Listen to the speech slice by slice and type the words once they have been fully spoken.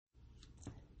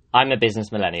I'm a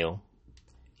business millennial.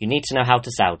 You need to know how to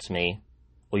sell to me,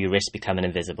 or you risk becoming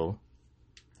invisible.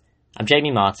 I'm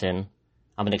Jamie Martin.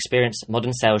 I'm an experienced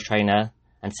modern sales trainer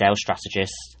and sales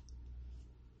strategist,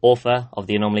 author of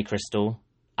The Anomaly Crystal,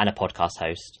 and a podcast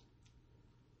host.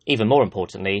 Even more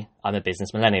importantly, I'm a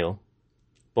business millennial,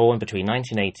 born between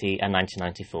 1980 and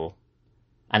 1994,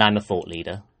 and I'm a thought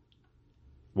leader.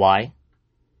 Why?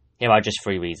 Here are just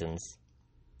 3 reasons.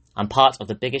 I'm part of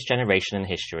the biggest generation in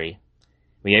history.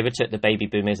 We overtook the baby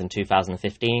boomers in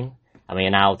 2015, and we are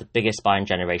now the biggest buying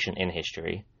generation in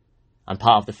history. I'm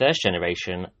part of the first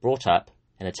generation brought up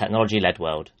in a technology-led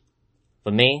world.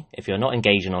 For me, if you're not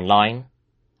engaging online,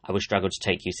 I would struggle to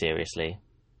take you seriously.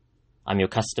 I'm your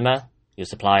customer, your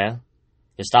supplier,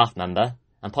 your staff member,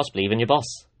 and possibly even your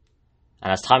boss.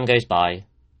 And as time goes by,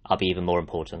 I'll be even more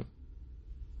important.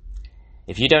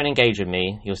 If you don't engage with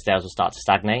me, your sales will start to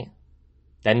stagnate,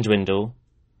 then dwindle,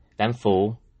 then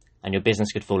fall, and your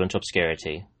business could fall into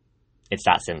obscurity. It's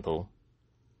that simple.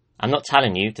 I'm not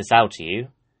telling you to sell to you.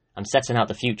 I'm setting out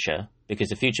the future because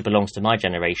the future belongs to my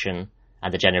generation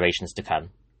and the generations to come.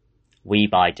 We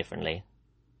buy differently.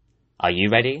 Are you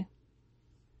ready?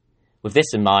 With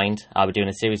this in mind, I'll be doing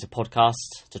a series of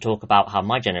podcasts to talk about how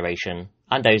my generation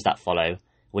and those that follow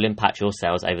will impact your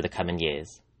sales over the coming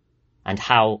years, and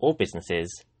how all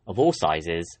businesses of all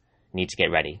sizes need to get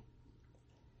ready.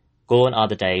 Gone are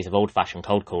the days of old-fashioned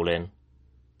cold calling,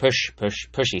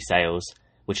 pushy sales,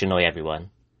 which annoy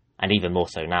everyone, and even more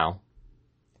so now.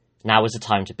 Now is the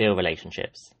time to build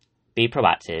relationships, be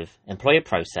proactive, employ a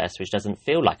process which doesn't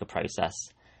feel like a process,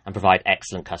 and provide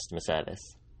excellent customer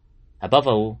service. Above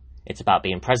all, it's about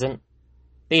being present,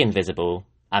 being visible,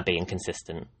 and being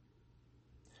consistent.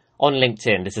 On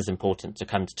LinkedIn, this is important to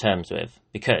come to terms with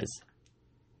because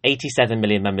 87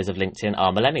 million members of LinkedIn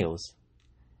are millennials,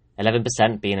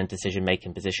 11% being in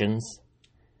decision-making positions,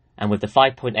 and with the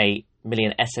 5.8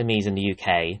 million SMEs in the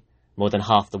UK, more than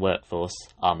half the workforce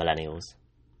are millennials.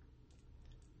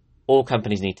 All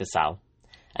companies need to sell,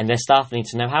 and their staff need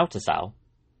to know how to sell.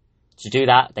 To do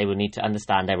that, they will need to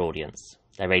understand their audience,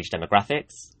 their age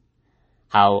demographics,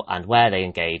 how and where they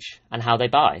engage, and how they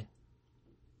buy.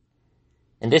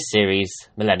 In this series,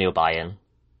 Millennial Buy-In,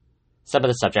 some of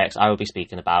the subjects I will be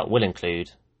speaking about will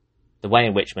include the way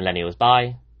in which millennials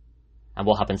buy, and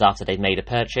what happens after they've made a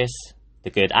purchase, the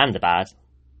good and the bad,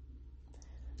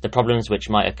 the problems which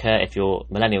might occur if your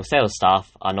millennial sales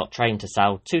staff are not trained to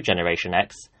sell to Generation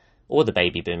X or the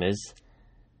baby boomers,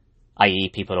 i.e.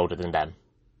 people older than them,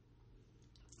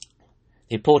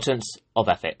 the importance of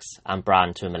ethics and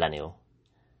brand to a millennial.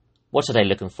 What are they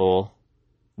looking for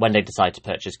when they decide to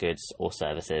purchase goods or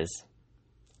services?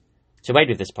 To aid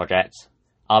with this project,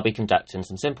 I'll be conducting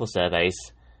some simple surveys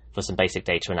for some basic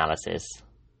data analysis.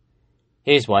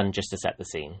 Here's one just to set the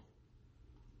scene.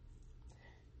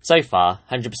 So far,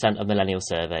 100% of millennials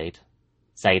surveyed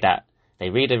say that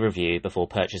they read a review before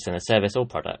purchasing a service or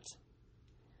product.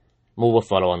 More will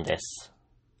follow on this,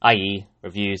 i.e.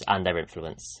 reviews and their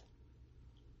influence.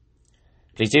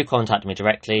 Please do contact me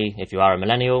directly if you are a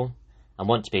millennial and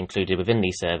want to be included within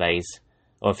these surveys,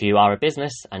 or if you are a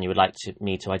business and you would like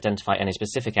me to identify any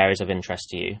specific areas of interest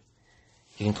to you.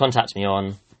 You can contact me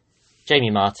on Jamie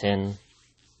Martin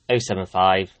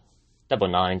 075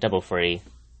 9933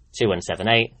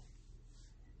 2178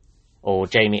 or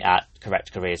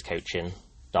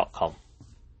jamie@correctcareerscoaching.com.